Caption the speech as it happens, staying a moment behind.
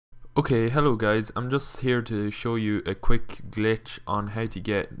Okay, hello guys, I'm just here to show you a quick glitch on how to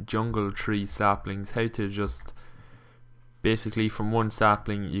get jungle tree saplings, how to just basically from one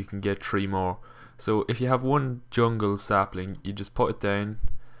sapling you can get three more. So if you have one jungle sapling, you just put it down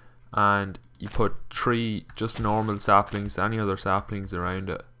and you put three just normal saplings, any other saplings around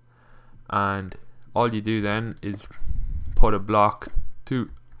it, and all you do then is put a block to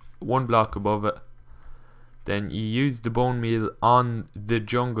one block above it. Then you use the bone meal on the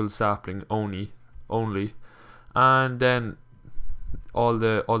jungle sapling only, and then all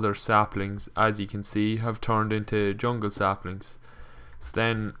the other saplings, as you can see, have turned into jungle saplings. So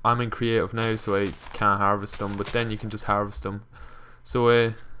then I'm in creative now, so I can't harvest them, but then you can just harvest them.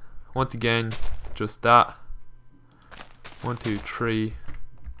 So once again, just that 1 2 3,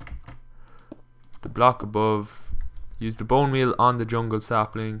 the block above, use the bone meal on the jungle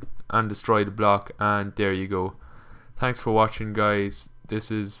sapling and destroy the block, and there you go. Thanks for watching guys.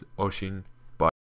 This is Oshin.